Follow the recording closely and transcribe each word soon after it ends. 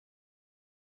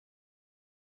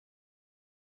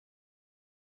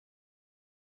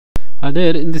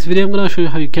There in this video I'm going to show you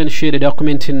how you can share a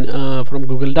document in from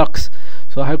Google Docs.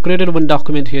 So I have created one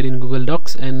document here in Google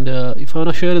Docs, and if I want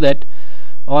to share that,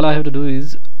 all I have to do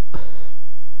is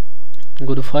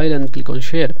go to file and click on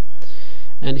share,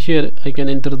 and here I can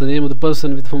enter the name of the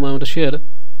person with whom I want to share.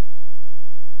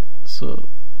 So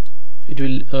it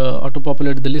will auto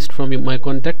populate the list from my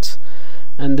contacts,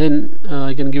 and then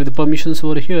I can give the permissions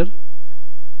over here,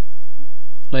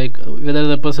 like whether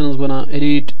the person is gonna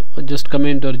edit or just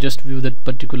comment or just view that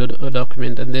particular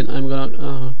document. And then I'm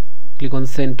gonna click on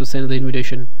send to send the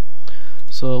invitation.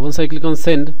 So once I click on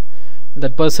send,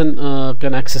 that person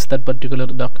can access that particular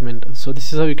document. So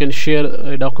this is how you can share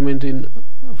a document in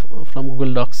from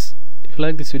Google Docs. If you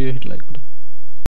like this video, hit like button.